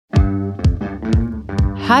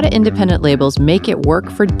How do independent labels make it work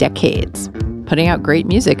for decades? Putting out great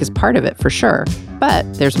music is part of it for sure, but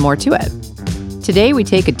there's more to it. Today, we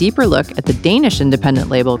take a deeper look at the Danish independent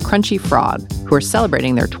label Crunchy Frog, who are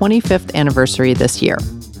celebrating their 25th anniversary this year.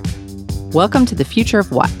 Welcome to The Future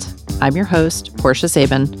of What? I'm your host, Portia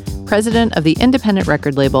Sabin, president of the independent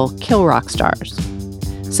record label Kill Rock Stars.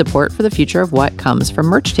 Support for The Future of What comes from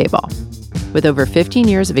Merch Table. With over 15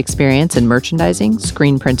 years of experience in merchandising,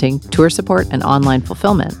 screen printing, tour support, and online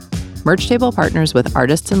fulfillment, Merch Table partners with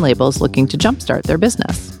artists and labels looking to jumpstart their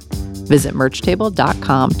business. Visit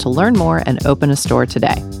merchtable.com to learn more and open a store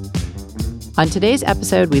today. On today's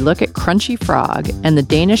episode, we look at Crunchy Frog and the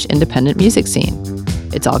Danish independent music scene.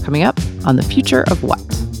 It's all coming up on The Future of What?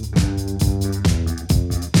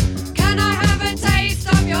 Can I have a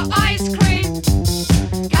taste of your ice cream?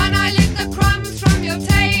 Can I lick the crumbs from your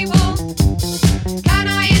table? Can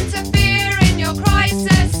I interfere in your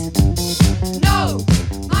crisis? No,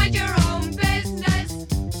 mind your own business.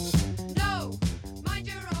 No, mind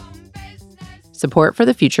your own business. Support for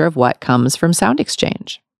The Future of What comes from Sound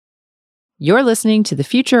Exchange. You're listening to The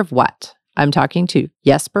Future of What? I'm talking to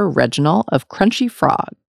Jesper Reginald of Crunchy Frog.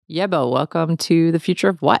 Jebo, welcome to The Future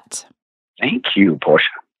of What? Thank you, Portia.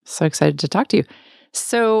 So excited to talk to you.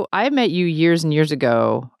 So I met you years and years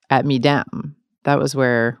ago at Midem. That was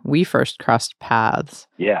where we first crossed paths.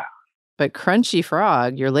 Yeah. But Crunchy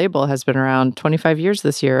Frog, your label, has been around 25 years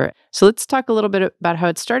this year. So let's talk a little bit about how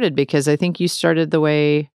it started, because I think you started the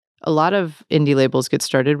way a lot of indie labels get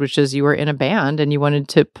started, which is you were in a band and you wanted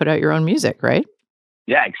to put out your own music, right?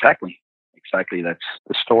 Yeah, exactly. Exactly. That's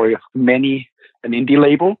the story of many an indie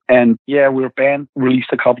label. And yeah, we were a band, released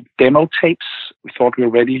a couple demo tapes. We thought we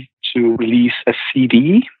were ready to release a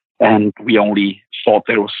CD. And we only thought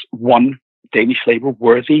there was one Danish label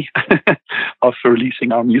worthy of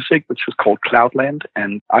releasing our music, which was called Cloudland.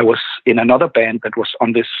 And I was in another band that was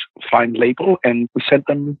on this fine label. And we sent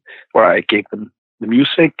them, or I gave them the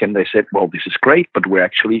music. And they said, well, this is great, but we're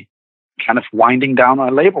actually kind of winding down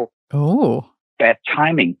our label. Oh. Bad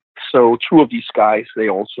timing. So two of these guys, they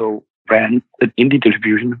also ran an indie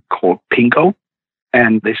distribution called Pingo.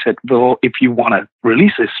 And they said, well, if you want to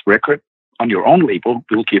release this record on your own label,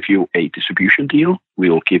 we'll give you a distribution deal.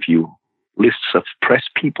 We'll give you lists of press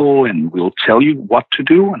people and we'll tell you what to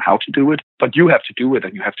do and how to do it. But you have to do it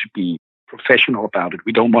and you have to be professional about it.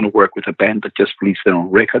 We don't want to work with a band that just release their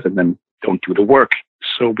own record and then don't do the work.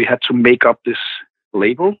 So we had to make up this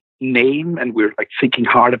label name, and we're like thinking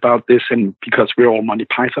hard about this. And because we're all Monty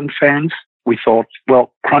Python fans, we thought,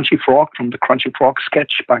 well, Crunchy Frog from the Crunchy Frog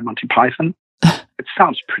sketch by Monty Python. It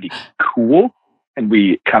sounds pretty cool. And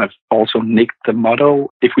we kind of also nicked the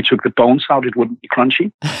motto, if we took the bones out, it wouldn't be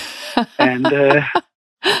crunchy. And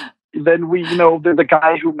then we, the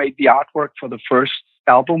guy who made the artwork for the first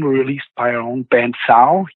album we released by our own band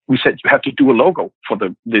Thou, we said, you have to do a logo for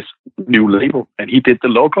this new label. And he did the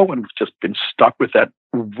logo, and we've just been stuck with that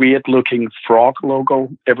weird looking frog logo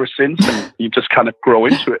ever since. And you just kind of grow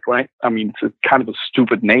into it, right? I mean, it's a kind of a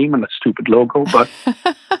stupid name and a stupid logo, but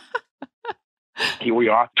here we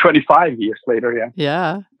are 25 years later. Yeah.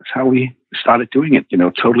 Yeah. That's how we started doing it,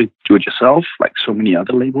 totally do it yourself, like so many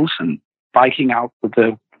other labels, and biking out with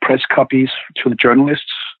the press copies to the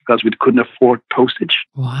journalists because we couldn't afford postage.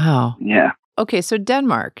 Wow. Yeah. Okay, so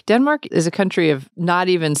Denmark. Denmark is a country of not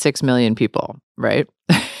even 6 million people, right?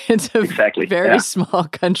 It's a very small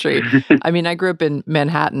country. I mean, I grew up in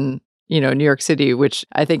Manhattan, New York City, which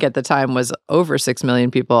I think at the time was over 6 million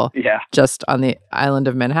people just on the island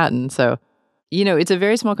of Manhattan. So, it's a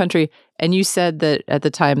very small country. And you said that at the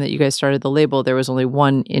time that you guys started the label, there was only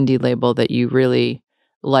one indie label that you really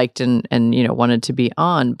liked and wanted to be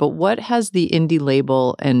on. But what has the indie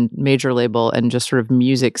label and major label and just sort of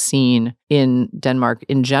music scene in Denmark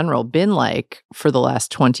in general been like for the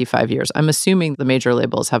last 25 years? I'm assuming the major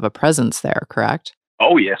labels have a presence there, correct?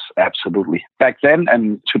 Oh, yes, absolutely. Back then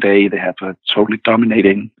and today, they have a totally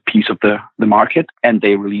dominating piece of the market, and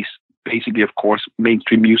they release basically, of course,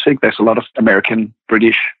 mainstream music. There's a lot of American,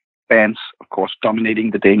 British bands, of course,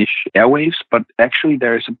 dominating the Danish airwaves, but actually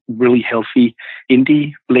there is a really healthy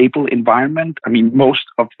indie label environment. I mean, most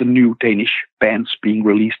of the new Danish bands being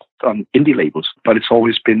released on indie labels, but it's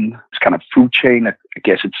always been this kind of food chain. I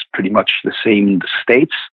guess it's pretty much the same in the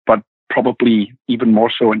States, but probably even more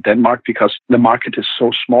so in Denmark because the market is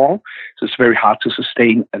so small. So it's very hard to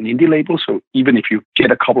sustain an indie label. So even if you get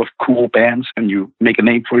a couple of cool bands and you make a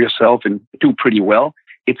name for yourself and do pretty well,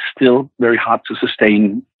 it's still very hard to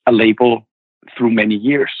sustain a label through many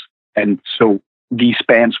years. And so these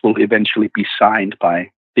bands will eventually be signed by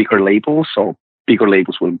bigger labels, or bigger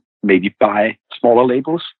labels will maybe buy smaller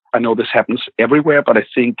labels. I know this happens everywhere, but I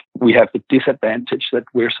think we have the disadvantage that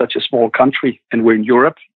we're such a small country and we're in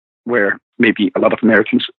Europe, where maybe a lot of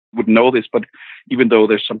Americans would know this, but even though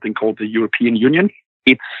there's something called the European Union,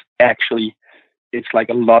 it's like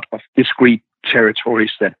a lot of discrete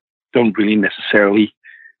territories that don't really necessarily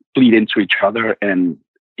bleed into each other. And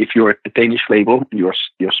if you're a Danish label, you're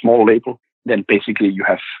a small label, then basically you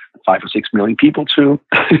have 5 or 6 million people to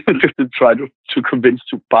try to convince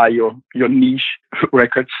to buy your niche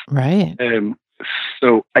records. Right.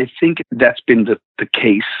 So I think that's been the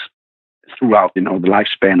case throughout, the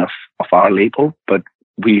lifespan of our label. But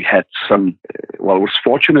we had it was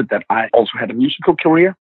fortunate that I also had a musical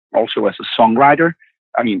career, also as a songwriter.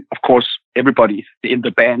 I mean, of course, everybody in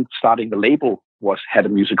the band starting the label had a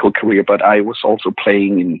musical career, but I was also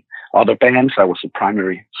playing in other bands. I was a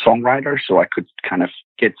primary songwriter, so I could kind of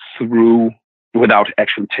get through without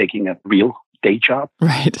actually taking a real day job.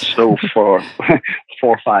 Right. So for 4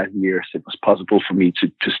 or 5 years, it was possible for me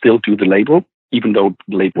to still do the label, even though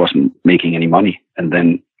the label wasn't making any money. And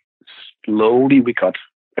then slowly we got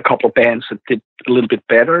a couple of bands that did a little bit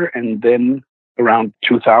better. And then around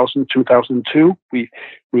 2000, 2002, we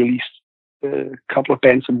released a couple of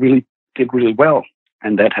bands that really did really well.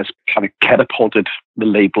 And that has kind of catapulted the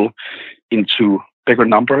label into bigger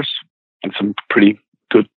numbers and some pretty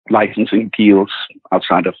good licensing deals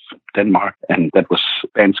outside of Denmark. And that was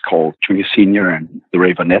bands called Junior Senior and the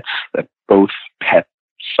Raveonettes that both had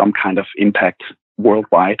some kind of impact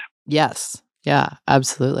worldwide. Yes. Yeah,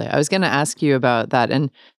 absolutely. I was going to ask you about that.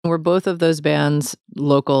 And were both of those bands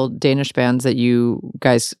local Danish bands that you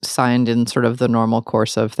guys signed in sort of the normal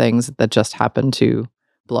course of things that just happened to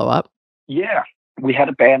blow up? Yeah. We had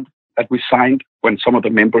a band that we signed when some of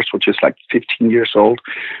the members were just like 15 years old.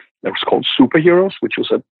 That was called Superheroes, which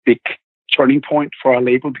was a big turning point for our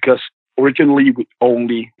label because originally we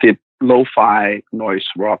only did lo-fi, noise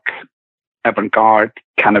rock, avant-garde,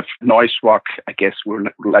 kind of noise rock. I guess we're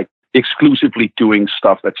like exclusively doing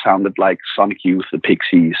stuff that sounded like Sonic Youth, the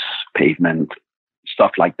Pixies, Pavement,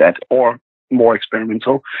 stuff like that, or more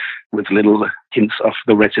experimental with little hints of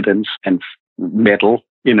the Residents and metal,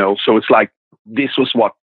 So it's like this was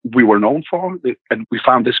what we were known for. And we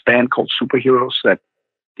found this band called Superheroes that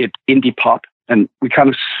did indie pop. And we kind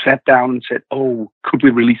of sat down and said, oh, could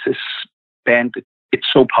we release this band? It's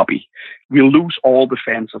so poppy. We'll lose all the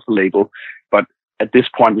fans of the label, but at this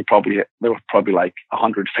point, there were probably like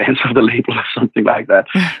 100 fans of the label or something like that.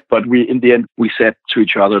 But in the end, we said to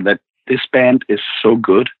each other that this band is so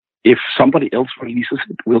good. If somebody else releases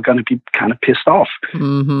it, we're going to be kind of pissed off.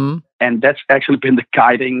 Mm-hmm. And that's actually been the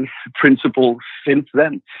guiding principle since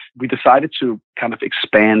then. We decided to kind of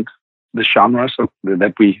expand the genres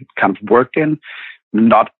that we kind of worked in.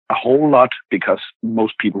 Not a whole lot, because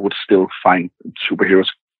most people would still find Superheroes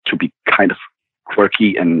to be kind of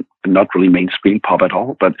quirky and not really mainstream pop at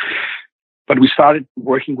all. But we started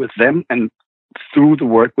working with them, and through the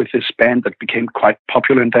work with this band that became quite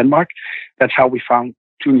popular in Denmark, that's how we found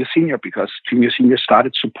Junior Senior, because Junior Senior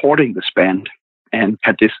started supporting this band and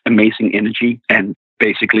had this amazing energy. And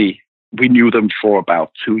basically, we knew them for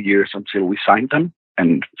about 2 years until we signed them.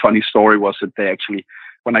 And funny story was that they actually,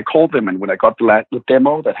 when I called them and when I got the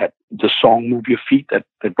demo that had the song Move Your Feet that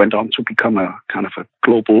went on to become a kind of a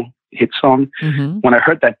global hit song, Mm-hmm. when I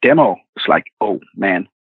heard that demo, it's like, oh man,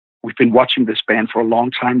 we've been watching this band for a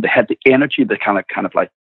long time. They had the energy, the kind of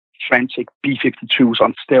like frantic B-52s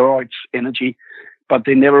on steroids energy, but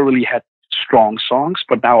they never really had strong songs.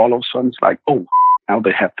 But now all of a sudden it's like, oh, now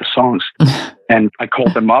they have the songs. And I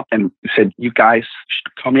called them up and said, you guys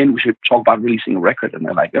should come in. We should talk about releasing a record. And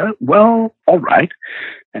they're like, well, all right.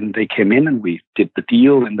 And they came in and we did the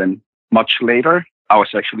deal. And then much later, I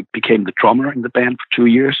became the drummer in the band for 2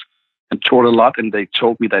 years and toured a lot. And they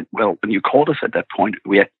told me that, well, when you called us at that point,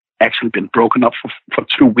 we had actually been broken up for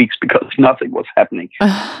 2 weeks because nothing was happening.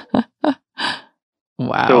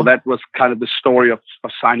 Wow. So that was kind of the story of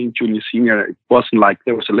signing Junior Senior. It wasn't like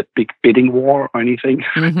there was a big bidding war or anything.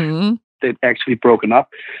 Mm-hmm. They'd actually broken up.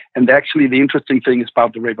 And actually the interesting thing is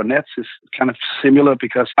about the Raveonettes is kind of similar,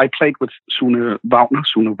 because I played with Sune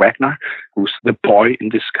Wagner, who's the boy in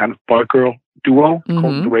this kind of boy-girl duo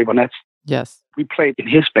called the Raveonettes. Yes. We played in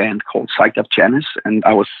his band called Psyched Up Janice, and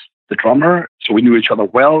I was the drummer. So we knew each other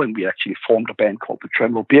well, and we actually formed a band called the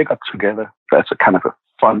Tremble Birgit together. That's a kind of a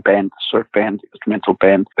fun band, surf band, instrumental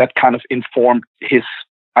band. That kind of informed his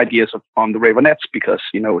ideas on the Raveonettes, because,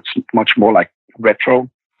 it's much more like retro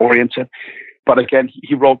oriented. But again,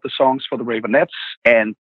 he wrote the songs for the Raveonettes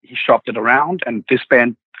and he shopped it around. And this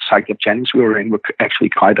band, Psyched Up Janice, we were in, were actually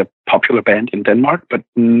quite a popular band in Denmark, but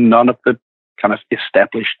none of the kind of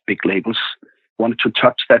established big labels wanted to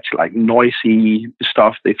touch that like noisy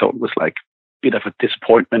stuff. They thought it was like a bit of a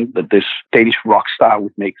disappointment that this Danish rock star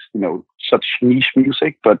would make, such niche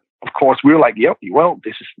music. But of course, we were like, yeah, well,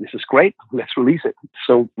 this is great. Let's release it.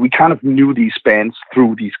 So we kind of knew these bands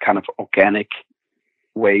through these kind of organic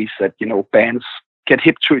ways that, bands get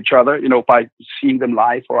hip to each other, by seeing them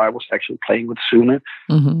live, or I was actually playing with Sune.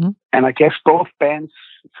 Mm-hmm. And I guess both bands,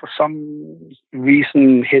 for some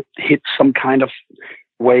reason, hit some kind of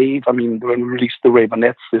wave. I mean, when we released the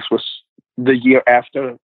Raveonettes, this was the year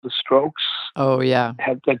after the Strokes. Oh, yeah.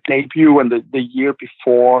 Had their debut, and the year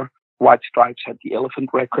before White Stripes had the Elephant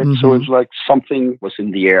record. Mm-hmm. So it was like something was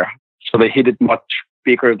in the air. So they hit it much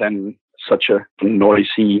bigger than such a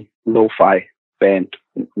noisy lo-fi band,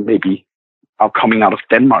 maybe coming out of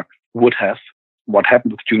Denmark would have. What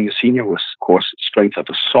happened with Junior Senior was, of course, strength of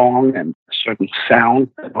a song and a certain sound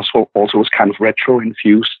that also was kind of retro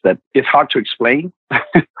infused, that it's hard to explain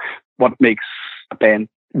what makes a band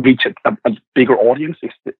reach a bigger audience,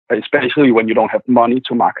 especially when you don't have money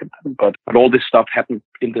to market them. But all this stuff happened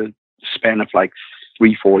in the span of like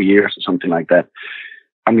 3-4 years or something like that.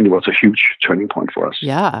 I mean, it was a huge turning point for us.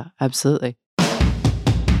 Yeah, absolutely.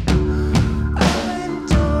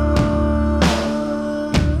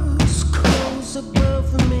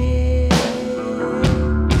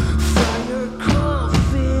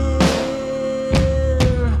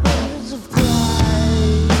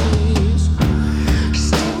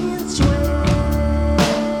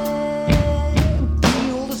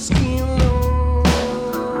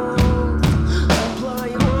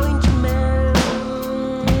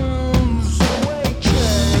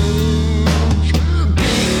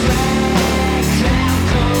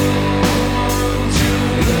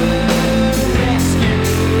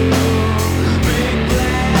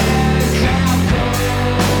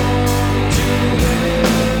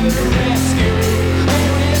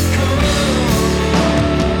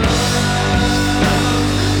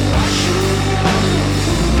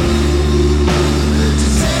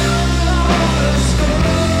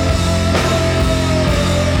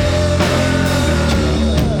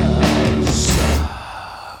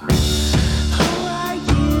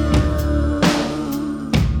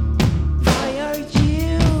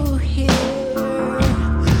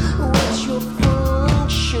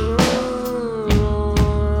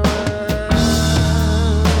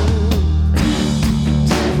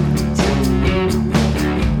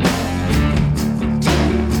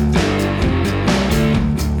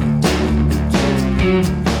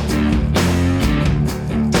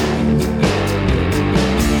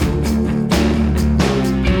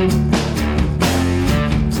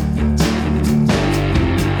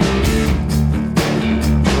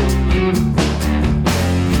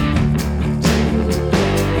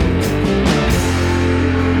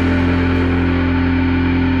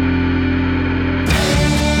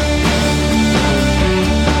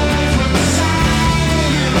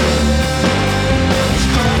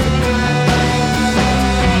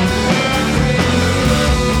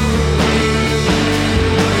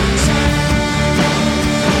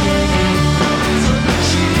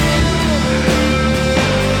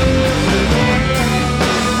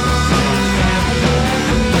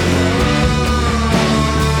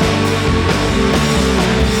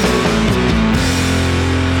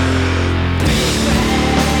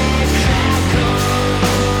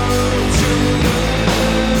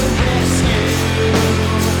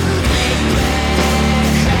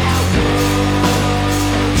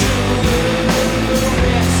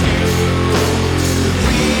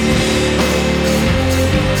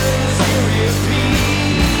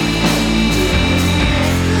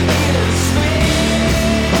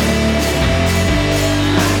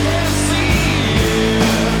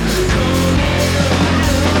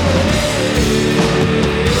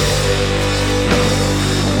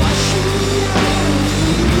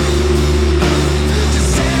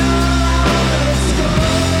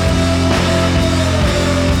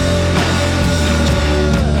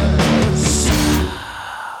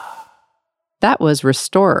 That was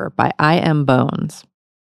Restorer by I Am Bones.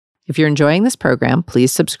 If you're enjoying this program,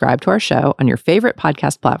 please subscribe to our show on your favorite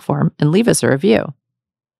podcast platform and leave us a review.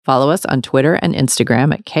 Follow us on Twitter and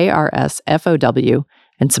Instagram at KRSFOW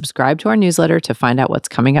and subscribe to our newsletter to find out what's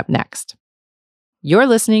coming up next. You're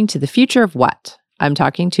listening to The Future of What? I'm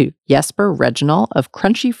talking to Jesper Reginald of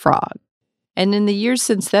Crunchy Frog. And in the years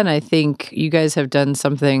since then, I think you guys have done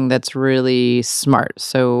something that's really smart.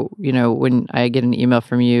 So, when I get an email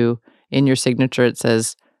from you, in your signature, it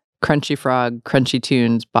says Crunchy Frog, Crunchy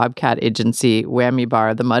Tunes, Bobcat Agency, Whammy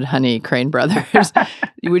Bar, The Mudhoney, Crane Brothers,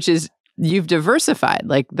 which is you've diversified.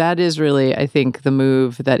 Like that is really, I think, the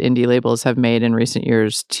move that indie labels have made in recent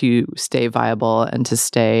years to stay viable and to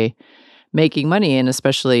stay making money. And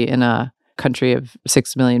especially in a country of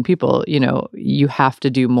 6 million people, you have to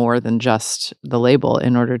do more than just the label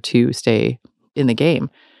in order to stay in the game.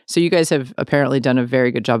 So you guys have apparently done a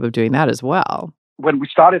very good job of doing that as well. When we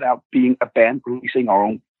started out being a band releasing our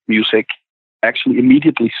own music, actually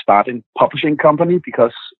immediately started a publishing company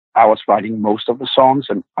because I was writing most of the songs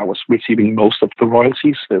and I was receiving most of the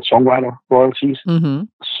royalties, the songwriter royalties. Mm-hmm.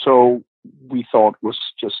 So we thought it was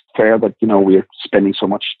just fair that, we're spending so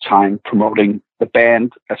much time promoting the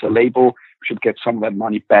band as a label. We should get some of that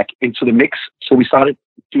money back into the mix. So we started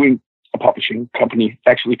doing a publishing company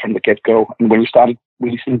actually from the get-go. And when we started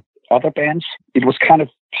releasing other bands, it was kind of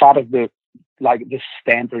part of the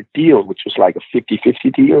standard deal, which was like a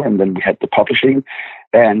 50-50 deal. And then we had the publishing.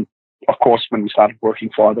 And of course, when we started working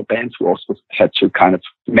for other bands, we also had to kind of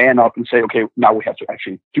man up and say, okay, now we have to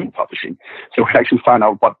actually do publishing. So we actually find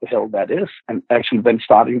out what the hell that is and actually then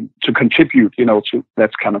starting to contribute, to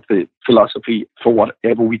that's kind of the philosophy for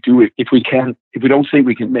whatever we do. If we don't think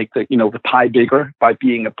we can make the pie bigger by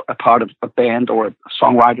being a part of a band or a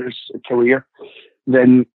songwriter's career,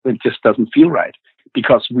 then it just doesn't feel right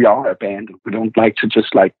because we are a band. We don't like to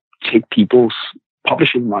just take people's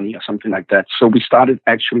publishing money or something like that. So we started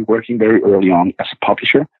actually working very early on as a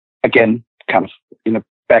publisher. Again, kind of in a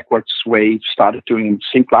backwards way, started doing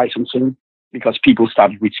sync licensing because people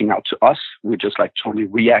started reaching out to us. We're just totally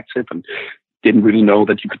reactive and didn't really know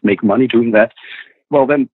that you could make money doing that. Well,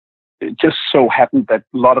 then it just so happened that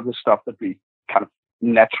a lot of the stuff that we kind of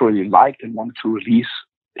naturally liked and wanted to release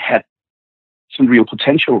had some real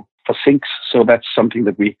potential for syncs. So that's something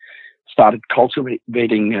that we started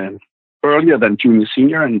cultivating earlier than Junior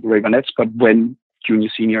Senior and Raveonettes, but when Junior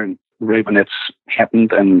Senior and Raveonettes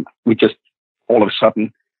happened and we just all of a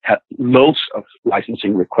sudden had loads of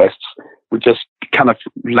licensing requests, we just kind of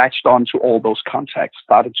latched on to all those contacts,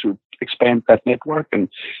 started to expand that network and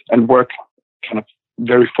work kind of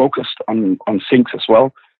very focused on syncs as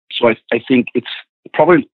well. So I think it's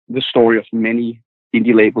probably the story of many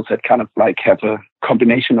indie labels that kind of have a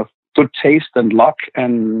combination of good taste and luck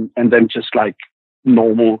and then just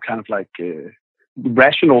normal kind of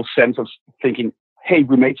rational sense of thinking, hey,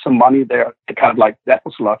 we made some money there. Kind of that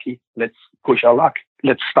was lucky. Let's push our luck.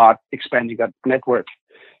 Let's start expanding that network.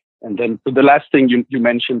 And then the last thing you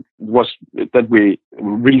mentioned was that we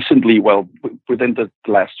recently, within the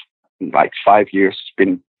last 5 years,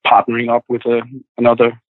 been partnering up with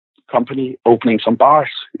another company, opening some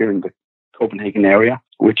bars here in the Copenhagen area,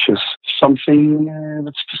 which is something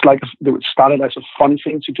that's just it started as a fun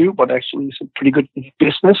thing to do, but actually it's a pretty good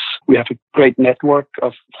business. We have a great network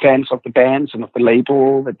of fans of the bands and of the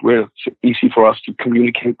label that it's easy for us to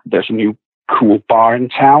communicate. There's a new cool bar in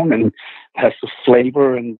town and has the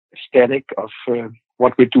flavor and aesthetic of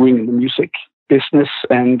what we're doing in the music business,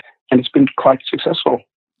 and it's been quite successful.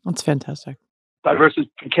 That's fantastic.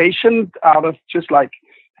 Diversification out of just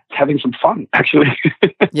having some fun, actually.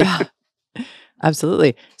 Yeah.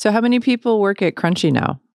 Absolutely. So how many people work at Crunchy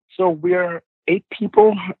now? So we're 8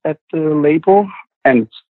 people at the label, and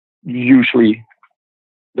usually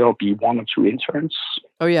there'll be 1 or 2 interns.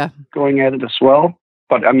 Oh, yeah. Going at it as well.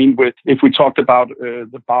 But I mean, if we talked about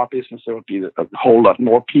the bar business, there would be a whole lot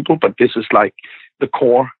more people, but this is the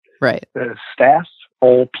core right. Staff,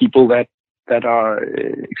 all people that are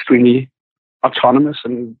extremely autonomous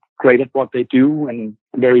and great at what they do, and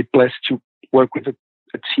very blessed to work with a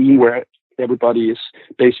team where everybody is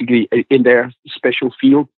basically in their special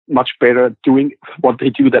field, much better at doing what they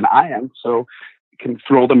do than I am. So you can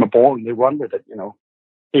throw them a ball and they run with it,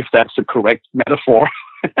 if that's the correct metaphor.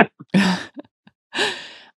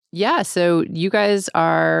 Yeah. So you guys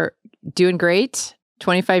are doing great.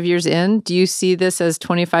 25 years in. Do you see this as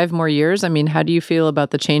 25 more years? I mean, how do you feel about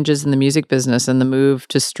the changes in the music business and the move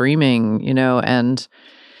to streaming, and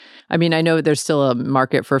I mean, I know there's still a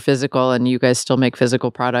market for physical and you guys still make physical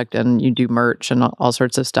product and you do merch and all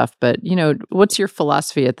sorts of stuff. But, what's your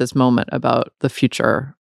philosophy at this moment about the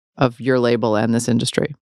future of your label and this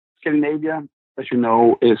industry? Scandinavia, as you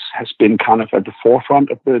know, has been kind of at the forefront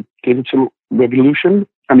of the digital revolution.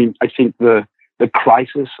 I mean, I think the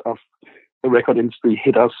crisis of the record industry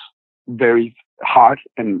hit us very hard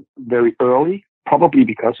and very early, probably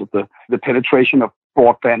because of the penetration of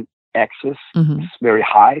broadband access is very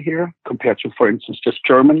high here compared to, for instance, just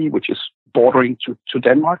Germany, which is bordering to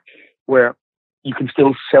Denmark, where you can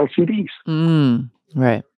still sell CDs.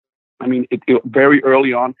 Right. I mean, it very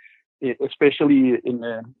early on, especially in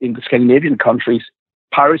the Scandinavian countries,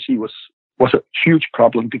 piracy was a huge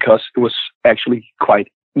problem because it was actually quite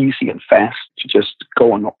easy and fast to just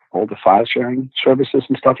go on all the file sharing services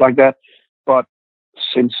and stuff like that. But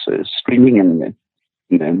since streaming and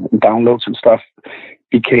downloads and stuff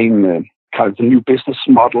became kind of the new business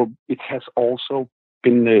model, it has also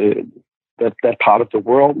been that part of the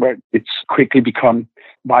world where it's quickly become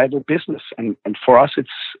viable business. And for us, it's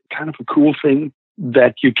kind of a cool thing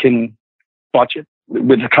that you can budget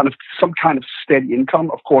with some kind of steady income.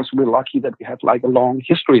 Of course, we're lucky that we have like a long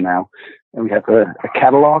history now, and we have a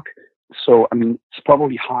catalog. So, I mean, it's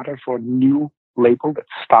probably harder for a new label that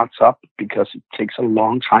starts up because it takes a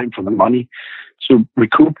long time for the money to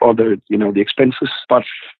recoup all the expenses. But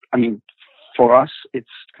I mean, for us, it's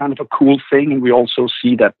kind of a cool thing. And we also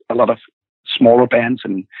see that a lot of smaller bands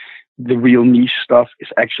and the real niche stuff is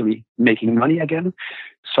actually making money again.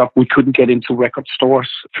 So we couldn't get into record stores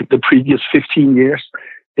for the previous 15 years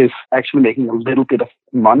is actually making a little bit of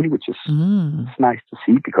money, which is it's nice to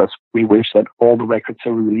see, because we wish that all the records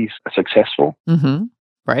are released are successful. Mm-hmm.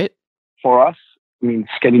 Right. For us, I mean,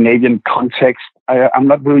 Scandinavian context, I'm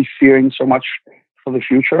not really fearing so much for the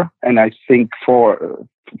future. And I think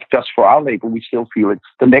just for our label, we still feel it's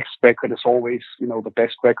the next record is always, the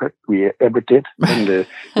best record we ever did. And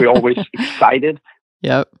we're always excited.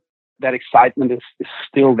 Yep. That excitement is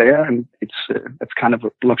still there. And it's kind of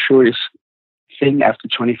a luxurious thing after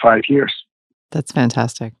 25 years. That's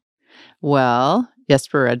fantastic. Well,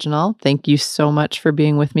 Jesper Reginald, thank you so much for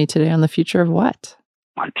being with me today on The Future of What?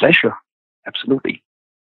 My pleasure. Absolutely.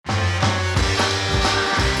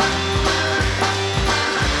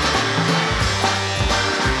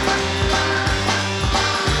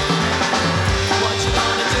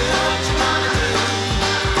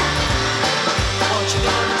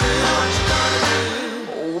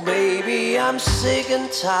 I'm sick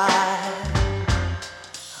and tired.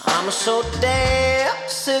 I'm so damn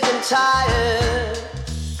sick and tired.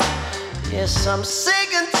 Yes, I'm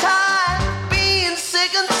sick and tired of being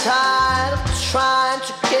sick and tired of trying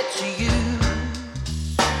to get to you.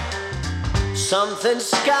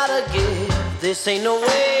 Something's gotta give. This ain't no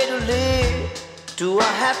way to live. Do I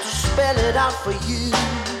have to spell it out for you?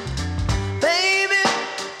 Baby,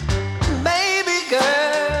 baby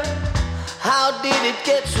girl, how did it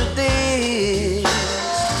get to this?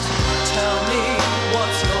 Tell me,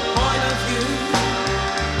 what's your point of view?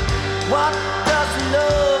 What does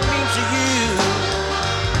love mean to you?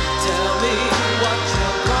 Tell me what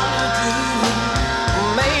you're gonna do.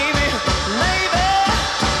 Maybe,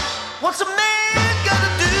 what's a man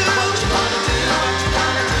gonna do? What you gonna do, what you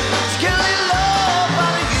gonna do? To get a little love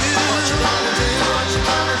out of you. What you gonna do, what you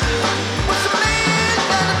gonna do? What's a man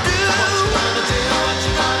gonna do? What you gonna do, what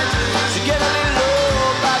you gonna do? To get a little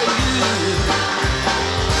love out of you.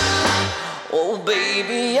 Oh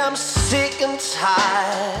baby, I'm sick and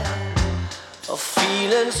tired of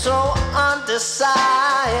feeling so undesired.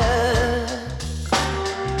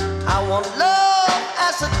 I want love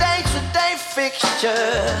as a day-to-day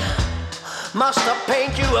fixture. Must I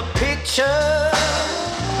paint you a picture?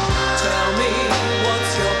 Tell me,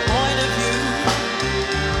 what's your point of view?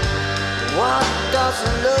 What does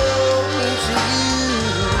love mean to you?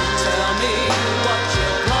 Tell me what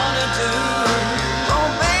you're gonna do. Oh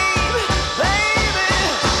baby,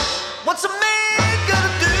 what's a man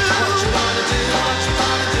gonna do? What you gonna do, what you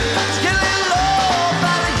gonna do? To get a little love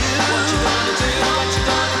out of you. What you gonna do, what you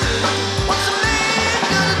gonna do? What's a man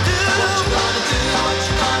gonna do? What you gonna do, what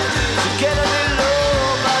you gonna do? To get a little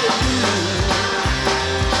love out of you.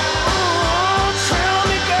 Oh, tell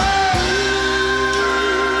me,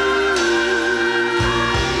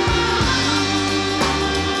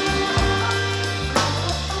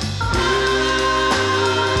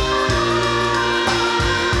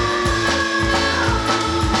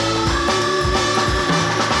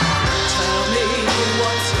 tell me,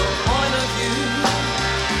 what's your point of view?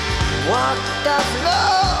 What does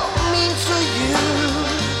love mean to you?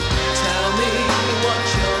 Tell me what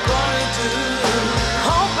you're gonna do.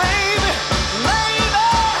 Oh baby,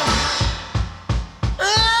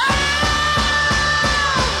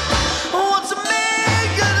 what's a man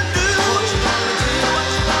gonna do? What you gonna do, what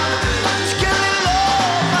you gonna do? To get a little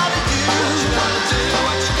love out of you. What you gonna do,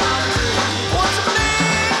 what you gonna do? What's a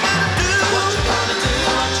man gonna do? What you gonna do,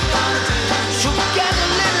 what you gonna do? To get a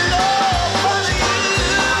little love out of you.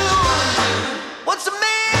 What's a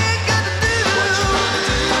man gonna do? What you gonna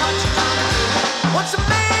do, what you gonna do? What's a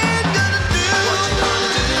man gonna do? What you gonna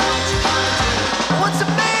do, what you gonna do? What's a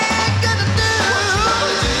man gonna do? What you gonna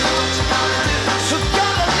do, what you gonna do? To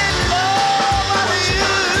get a little love out of you.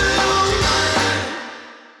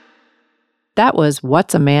 That was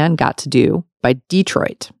What's a Man Got to Do by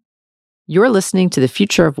Detroit. You're listening to The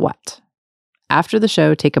Future of What? After the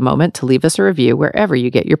show, take a moment to leave us a review wherever you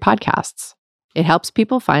get your podcasts. It helps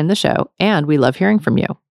people find the show, and we love hearing from you.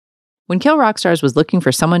 When Kill Rockstars was looking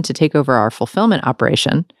for someone to take over our fulfillment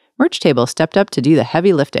operation, Merch Table stepped up to do the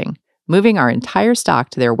heavy lifting, moving our entire stock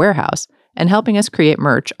to their warehouse and helping us create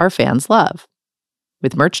merch our fans love.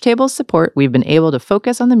 With Merch Table's support, we've been able to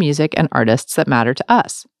focus on the music and artists that matter to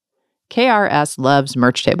us. KRS loves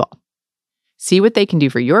Merch Table. See what they can do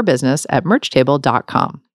for your business at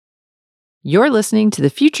merchtable.com. You're listening to The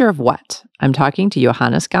Future of What? I'm talking to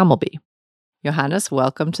Johannes Gammelby. Johannes,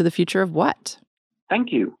 welcome to The Future of What?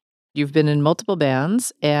 Thank you. You've been in multiple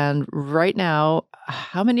bands, and right now,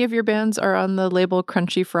 how many of your bands are on the label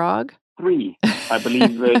Crunchy Frog? 3, I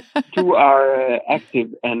believe. 2 are active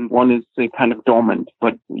and one is kind of dormant,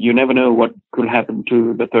 but you never know what could happen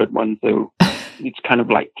to the third one. So it's kind of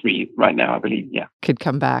like 3 right now, I believe. Yeah. Could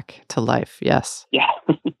come back to life. Yes. Yeah.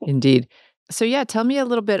 Indeed. So yeah, tell me a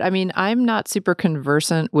little bit. I mean, I'm not super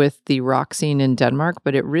conversant with the rock scene in Denmark,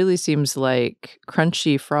 but it really seems like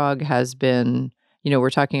Crunchy Frog has been, we're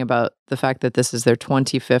talking about the fact that this is their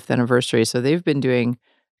 25th anniversary. So they've been doing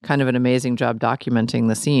kind of an amazing job documenting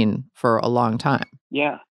the scene for a long time.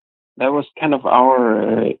 Yeah. That was kind of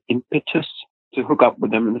our impetus to hook up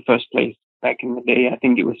with them in the first place. Back in the day, I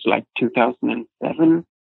think it was like 2007.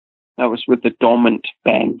 That was with the dormant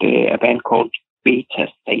band, a band called Beta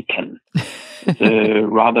Satan. It's a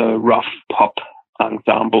rather rough pop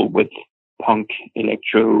ensemble with punk,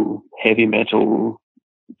 electro, heavy metal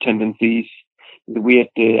tendencies. The weird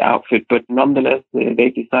outfit, but nonetheless, they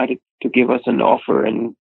decided to give us an offer,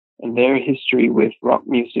 and their history with rock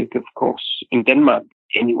music, of course, in Denmark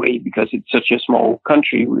anyway, because it's such a small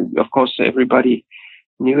country. Of course, everybody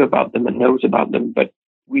knew about them and knows about them, but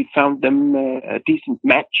we found them a decent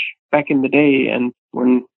match back in the day. And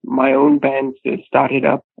when my own band started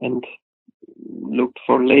up and looked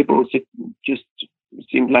for labels, it just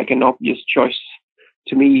seemed like an obvious choice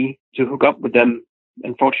to me to hook up with them.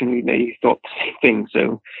 Unfortunately, they thought the same thing.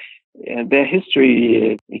 So their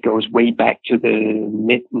history, it goes way back to the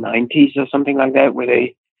mid-90s or something like that, where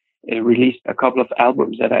they released a couple of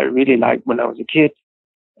albums that I really liked when I was a kid.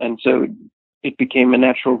 And so it became a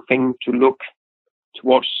natural thing to look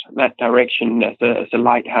towards that direction as a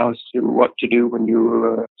lighthouse to what to do when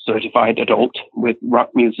you're a certified adult with rock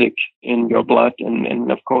music in your blood. And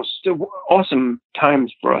of course, there were awesome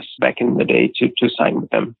times for us back in the day to sign with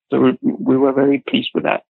them. So we were very pleased with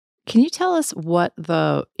that. Can you tell us what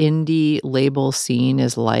the indie label scene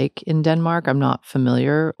is like in Denmark? I'm not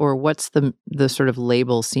familiar. Or what's the sort of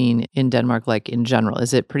label scene in Denmark like in general?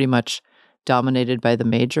 Is it pretty much dominated by the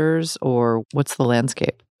majors, or what's the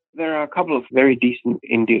landscape? There are a couple of very decent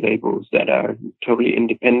indie labels that are totally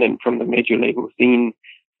independent from the major label scene,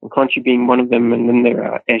 and Crunchy being one of them. And then there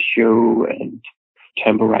are Esho and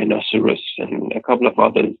Tambo Rhinoceros and a couple of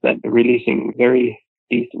others that are releasing very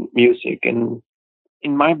decent music. And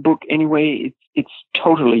in my book, anyway, it's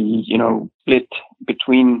totally, split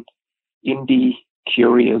between indie,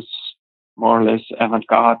 curious, more or less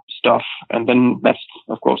avant-garde stuff. And then that's,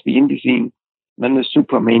 of course, the indie scene. Then the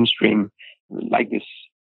super mainstream, like this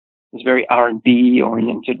very R&B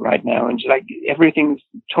oriented right now. And like everything's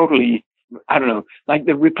totally, I don't know, like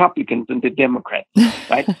the Republicans and the Democrats,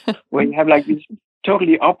 right? Where you have like these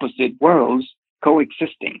totally opposite worlds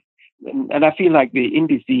coexisting. And I feel like the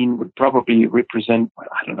indie scene would probably represent,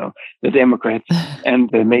 I don't know, the Democrats and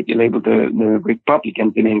the major label, the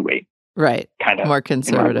Republicans in any way. Right. Kind of. More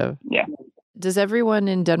conservative. Yeah. Does everyone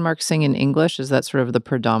in Denmark sing in English? Is that sort of the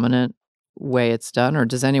predominant way it's done? Or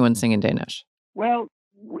does anyone sing in Danish? Well,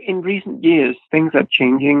 in recent years, things are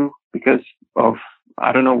changing because of,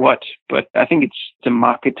 I don't know what, but I think it's the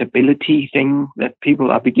marketability thing that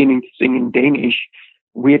people are beginning to sing in Danish,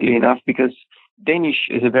 weirdly enough, because Danish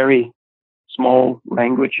is a very small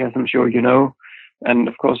language, as I'm sure you know. And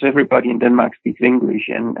of course, everybody in Denmark speaks English.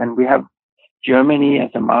 And we have Germany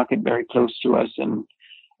as a market very close to us, and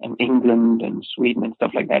England and Sweden and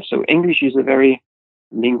stuff like that. So English is a very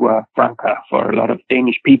lingua franca for a lot of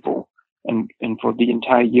Danish people and for the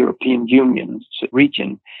entire European Union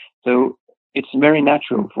region. So it's very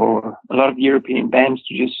natural for a lot of European bands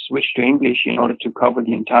to just switch to English in order to cover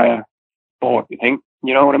the entire board, you think?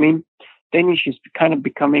 You know what I mean? Danish is kind of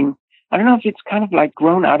becoming, I don't know if it's kind of like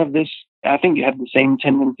grown out of this. I think you have the same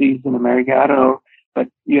tendencies in America. I don't know. But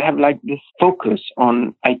you have like this focus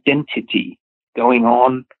on identity going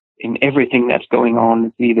on in everything that's going on.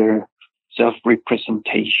 It's either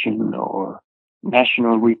self-representation or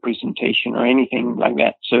national representation or anything like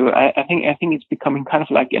that. So I think it's becoming kind of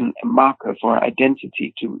like a marker for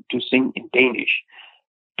identity to sing in Danish.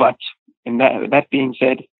 But in that being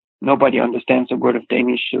said, nobody understands a word of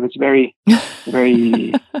Danish. So it's very,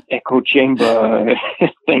 very echo chamber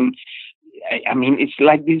thing. I mean, it's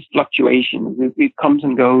like these fluctuations. It comes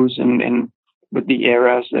and goes, and with the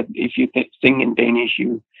eras that if you sing in Danish,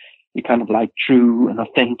 you kind of like true and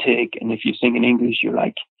authentic, and if you sing in English, you're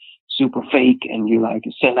like super fake and you like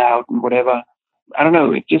sell out and whatever. I don't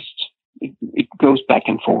know. It goes back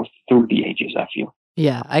and forth through the ages, I feel.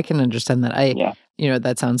 Yeah, I can understand that. Yeah.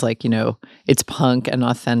 That sounds like, it's punk and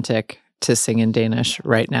authentic to sing in Danish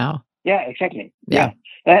right now. Yeah, exactly. Yeah.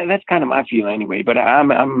 That's kind of my feel anyway, but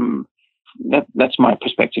that's my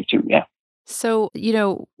perspective too. Yeah. So,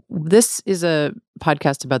 this is a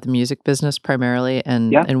podcast about the music business primarily,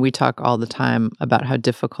 and Yeah. and we talk all the time about how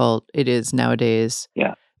difficult it is nowadays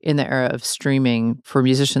in the era of streaming for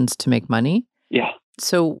musicians to make money. Yeah.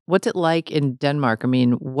 So what's it like in Denmark? I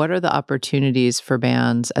mean, what are the opportunities for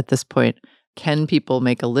bands at this point? Can people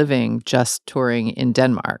make a living just touring in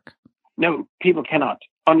Denmark? No, people cannot.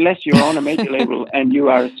 Unless you're on a major label and you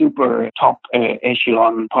are a super top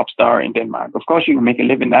echelon pop star in Denmark. Of course, you can make a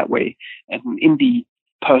living that way. As an indie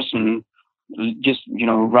person, just,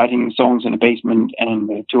 writing songs in a basement and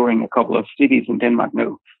touring a couple of cities in Denmark,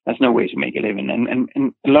 no, that's no way to make a living.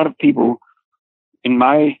 And a lot of people in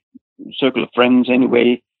my circle of friends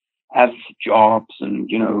anyway have jobs and,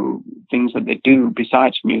 things that they do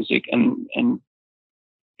besides music. And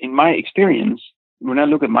in my experience, when I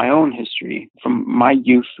look at my own history from my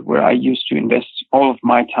youth, where I used to invest all of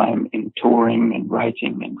my time in touring and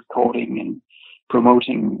writing and recording and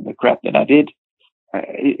promoting the crap that I did,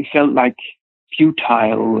 it felt like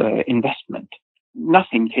futile investment.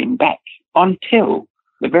 Nothing came back until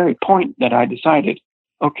the very point that I decided,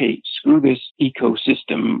 okay, screw this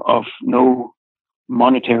ecosystem of no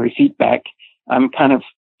monetary feedback. I'm kind of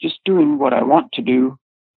just doing what I want to do,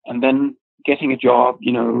 and then getting a job,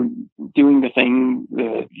 doing the thing,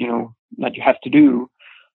 that you have to do.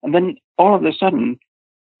 And then all of a sudden,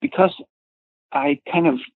 because I kind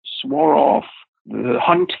of swore off the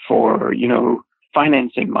hunt for,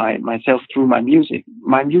 financing myself through my music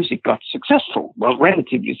got successful, well,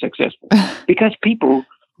 relatively successful, because people,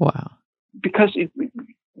 Wow. because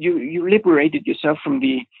you liberated yourself from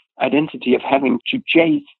the identity of having to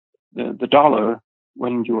chase the dollar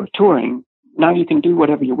when you are touring. Now you can do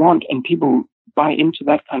whatever you want, and people buy into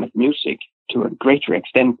that kind of music to a greater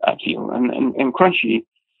extent, I feel. And Crunchy,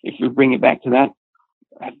 if we bring it back to that,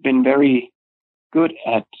 have been very good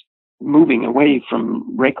at moving away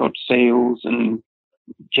from record sales and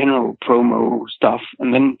general promo stuff,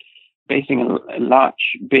 and then basing a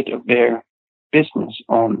large bit of their business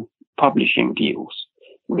on publishing deals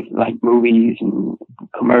with like movies and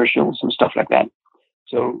commercials and stuff like that.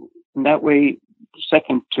 So in that way,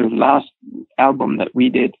 second to last album that we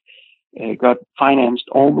did got financed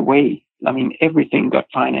all the way. I mean, everything got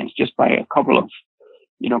financed just by a couple of,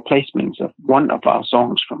 placements of one of our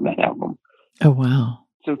songs from that album. Oh, wow.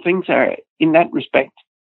 So things are, in that respect,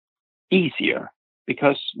 easier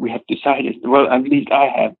because we have decided, well, at least I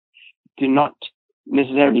have, to not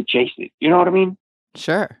necessarily chase it. You know what I mean?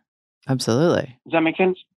 Sure. Absolutely. Does that make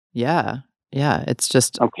sense? Yeah. Yeah. It's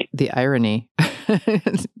just Okay. the irony.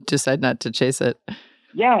 Decide not to chase it.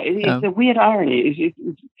 Yeah, it's a weird irony.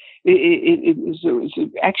 It's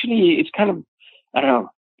actually, it's kind of, I don't know,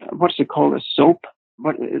 what's it called? A soap?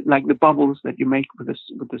 What, like the bubbles that you make with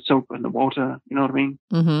the soap and the water? You know what I mean?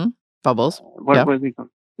 Mm-hmm. Bubbles. What Yeah. was it called?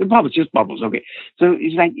 The bubbles, just bubbles. Okay. So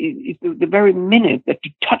it's like it's the very minute that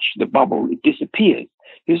you touch the bubble, it disappears.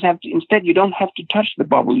 You just have to. Instead, you don't have to touch the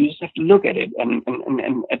bubble. You just have to look at it and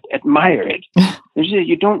admire it.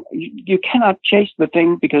 You cannot chase the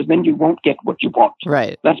thing because then you won't get what you want.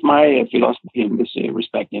 Right. That's my philosophy in this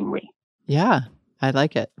respect, anyway. Yeah. I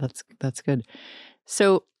like it. That's good.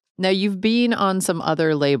 So now you've been on some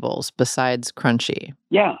other labels besides Crunchy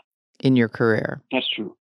Yeah, in your career. that's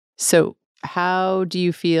true. So how do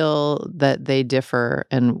you feel that they differ,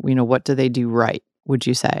 and what do they do right, would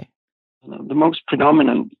you say? The most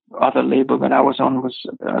predominant other label that I was on was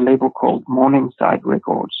a label called Morningside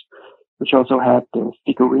Records, which also had the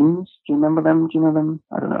Figurines. Do you remember them? Do you know them?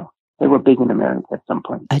 I don't know. They were big in America at some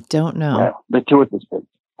point. I don't know. Well, they toured this big.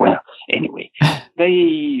 Well, anyway,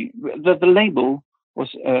 the label was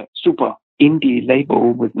a super indie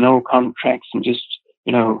label with no contracts and just,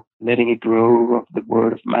 letting it grow of the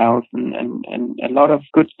word of mouth, and a lot of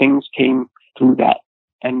good things came through that.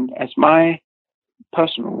 And as my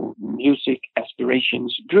personal music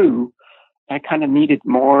aspirations grew, I kind of needed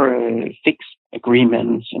more fixed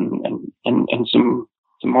agreements and some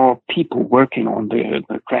more people working on the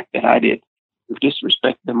crap that I did. With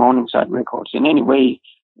disrespect the Morningside Records in any way,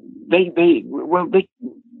 they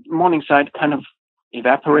Morningside kind of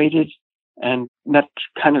evaporated. And that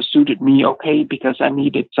kind of suited me okay because I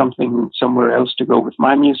needed something somewhere else to go with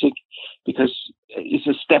my music, because it's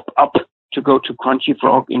a step up to go to Crunchy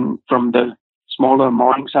Frog from the smaller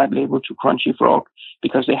Morningside label to Crunchy Frog,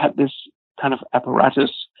 because they had this kind of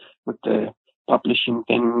apparatus with the publishing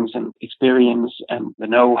things and experience and the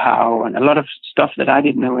know-how and a lot of stuff that I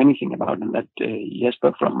didn't know anything about, and that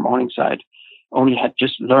Jesper from Morningside only had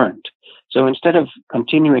just learned. So instead of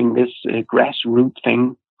continuing this grassroots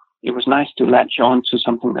thing, it was nice to latch on to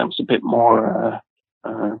something that was a bit more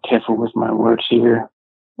careful with my words here.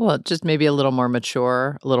 Well, just maybe a little more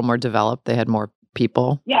mature, a little more developed. They had more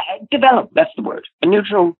people. Yeah, developed, that's the word. A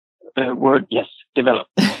neutral word, yes,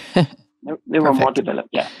 developed. They were more Perfect. developed,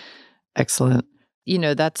 yeah. Excellent. You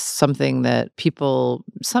know, that's something that people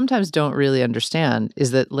sometimes don't really understand,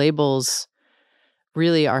 is that labels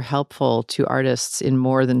really are helpful to artists in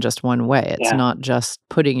more than just one way. It's Yeah. not just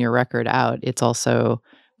putting your record out, it's also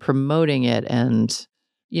promoting it and,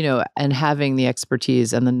 you know, and having the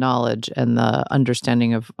expertise and the knowledge and the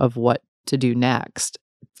understanding of what to do next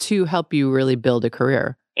to help you really build a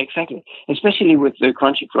career. Exactly, especially with the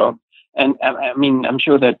Crunchy Frog. And I mean, I'm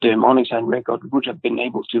sure that the Morningside record would have been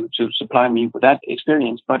able to supply me with that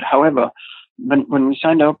experience. But however, when we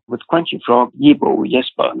signed up with Crunchy Frog,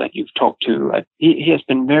 Jesper, that you've talked to, he has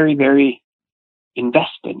been very, very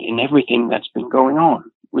invested in everything that's been going on,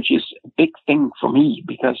 which is a big thing for me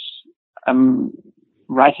because I'm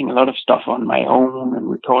writing a lot of stuff on my own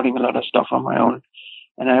and recording a lot of stuff on my own.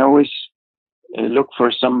 And I always look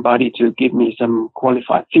for somebody to give me some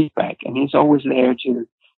qualified feedback. And he's always there to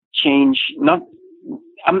change.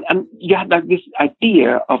 You have like this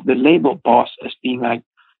idea of the label boss as being like,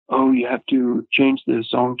 oh, you have to change the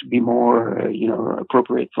song to be more,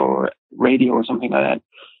 appropriate for radio or something like that,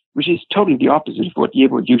 which is totally the opposite of what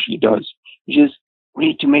Yebo usually does. Which is, we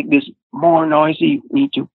need to make this more noisy. We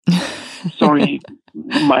need to, sorry,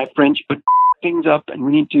 my French, but things up, and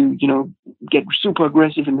we need to, get super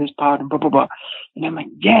aggressive in this part and blah, blah, blah. And I'm like,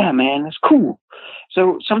 yeah, man, that's cool.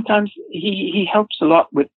 So sometimes he helps a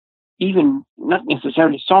lot with even not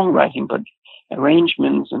necessarily songwriting, but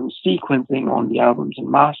arrangements and sequencing on the albums and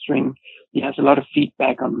mastering. He has a lot of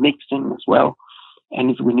feedback on mixing as well. And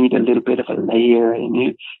if we need a little bit of a layer,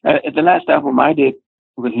 at the last album I did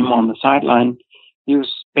with him on the sideline, he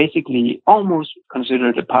was basically almost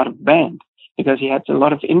considered a part of the band because he had a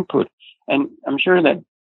lot of input. And I'm sure that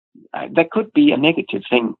that could be a negative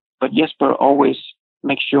thing, but Jesper always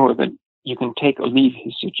makes sure that you can take or leave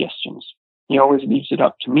his suggestions. He always leaves it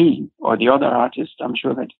up to me or the other artists. I'm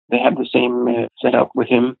sure that they have the same setup with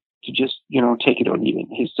him to just, take it or leave it,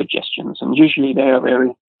 his suggestions. And usually they are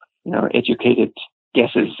very, educated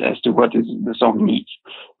guesses as to what the song needs,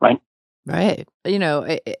 right? Right.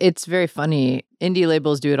 It's very funny. Indie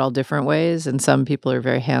labels do it all different ways, and some people are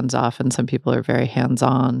very hands-off and some people are very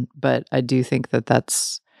hands-on. But I do think that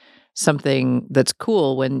that's something that's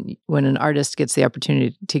cool when an artist gets the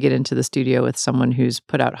opportunity to get into the studio with someone who's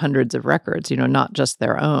put out hundreds of records, not just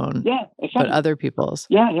their own, Yeah, exactly. but other people's.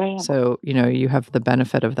 Yeah. So, you have the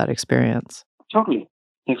benefit of that experience. Totally.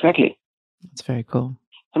 Exactly. It's very cool.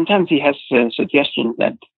 Sometimes he has suggestions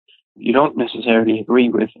that you don't necessarily agree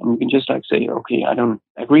with, and you can just say, okay, I don't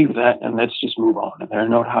agree with that, and let's just move on. And there are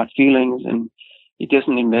no hard feelings, and he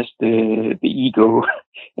doesn't invest the ego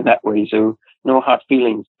in that way. So no hard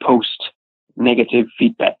feelings post negative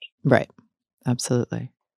feedback. Right. Absolutely.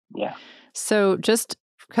 Yeah. So just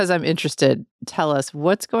because I'm interested, tell us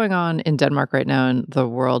what's going on in Denmark right now in the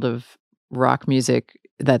world of rock music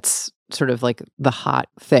that's sort of like the hot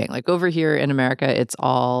thing. Like over here in America, it's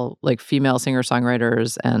all like female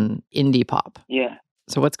singer-songwriters and indie pop. Yeah.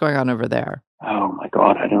 So what's going on over there? Oh my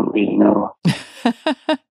God, I don't really know.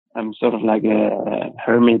 I'm sort of like a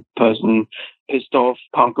hermit person, pissed off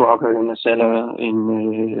punk rocker in a cellar in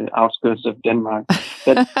the outskirts of Denmark.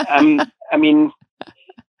 But I mean,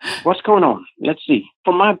 what's going on? Let's see.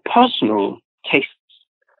 For my personal tastes,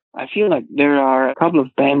 I feel like there are a couple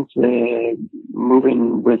of bands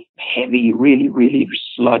moving with heavy, really, really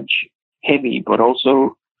sludge heavy, but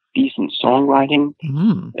also decent songwriting.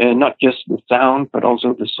 Not just the sound, but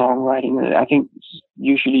also the songwriting. I think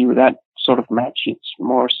usually with that sort of match, it's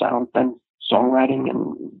more sound than songwriting,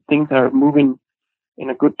 and things are moving in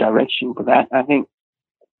a good direction for that, I think.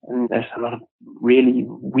 And there's a lot of really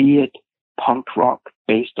weird punk rock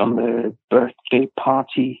based on the birthday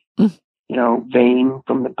party, vein,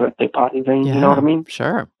 from the birthday party vein. Yeah, you know what I mean?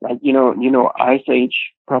 Sure. Like, Ice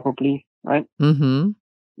Age, probably, right? Mm-hmm.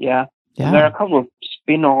 Yeah. Yeah. And there are a couple of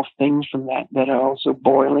spin-off things from that are also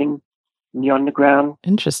boiling in the underground.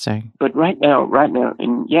 Interesting. But right now,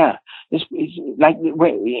 and yeah, this is like,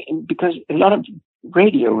 because a lot of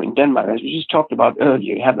radio in Denmark, as we just talked about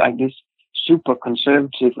earlier, you have like this super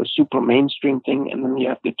conservative or super mainstream thing, and then you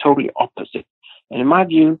have the totally opposite. And in my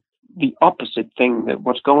view, the opposite thing, that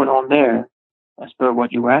what's going on there, as per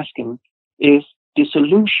what you were asking, is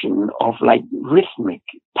dissolution of like rhythmic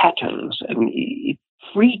patterns and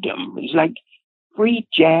freedom. It's like free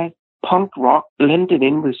jazz, punk rock blended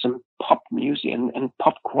in with some pop music and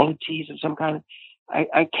pop qualities of some kind.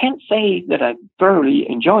 I can't say that I thoroughly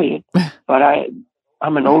enjoy it, but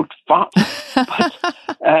I'm an old fart. But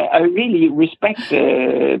I really respect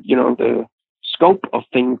the scope of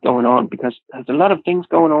things going on, because there's a lot of things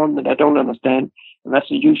going on that I don't understand, and that's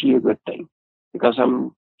usually a good thing, because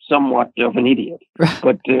I'm somewhat of an idiot.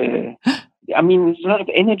 But I mean, there's a lot of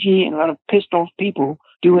energy and a lot of pissed off people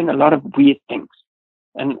doing a lot of weird things,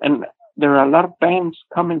 and there are a lot of bands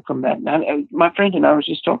coming from that. And my friend and I was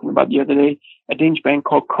just talking about the other day a Danish band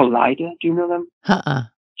called Collider. Do you know them?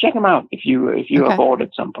 Check them out if you are bored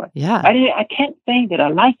at some point. Yeah. I can't say that I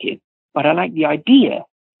like it, but I like the idea,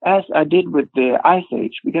 as I did with the Ice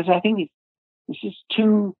Age, because I think it's just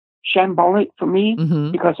too shambolic for me,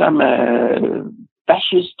 because I'm a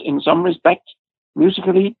fascist in some respects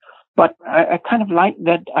musically, but I kind of like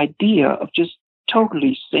that idea of just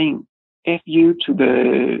totally saying F you to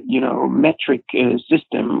the metric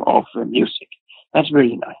system of music. That's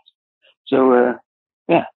really nice. So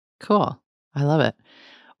yeah. Cool. I love it.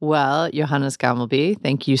 Well, Johannes Gammelby,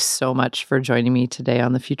 thank you so much for joining me today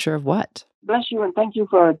on The Future of What. Bless you, and thank you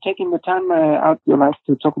for taking the time out of your life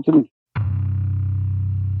to talk to me.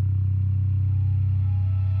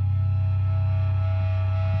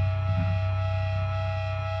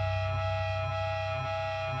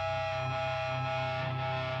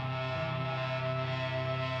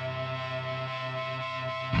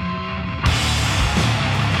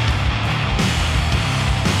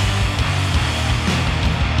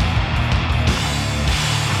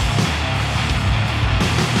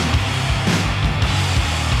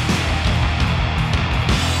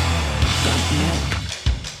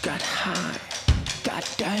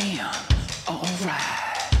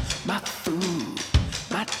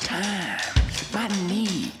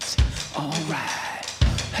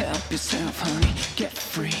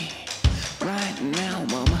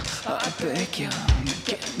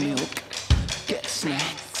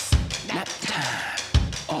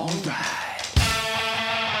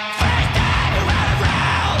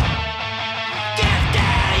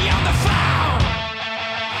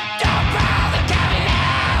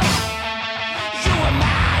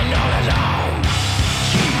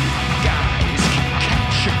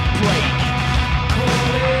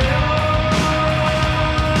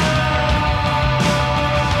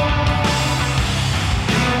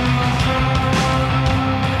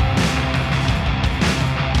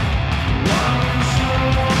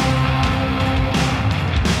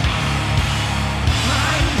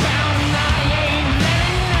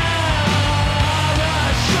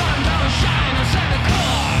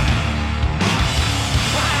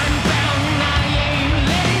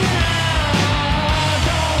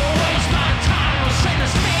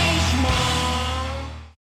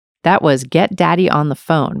 That was Get Daddy on the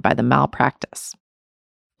Phone by The Malpractice.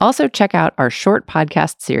 Also, check out our short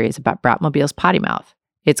podcast series about Bratmobile's potty mouth.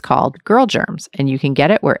 It's called Girl Germs, and you can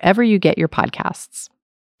get it wherever you get your podcasts.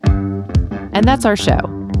 And that's our show.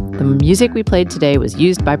 The music we played today was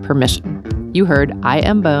used by permission. You heard I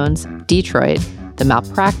Am Bones, Detroit, The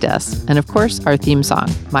Malpractice, and of course, our theme song,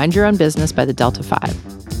 Mind Your Own Business by the Delta 5.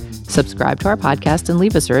 Subscribe to our podcast and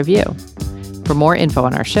leave us a review. For more info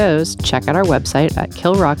on our shows, check out our website at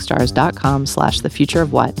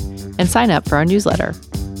killrockstars.com/thefutureofwhat and sign up for our newsletter.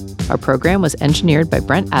 Our program was engineered by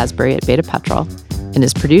Brent Asbury at Beta Petrol and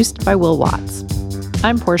is produced by Will Watts.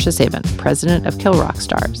 I'm Portia Sabin, president of Kill Rock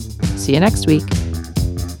Stars. See you next week.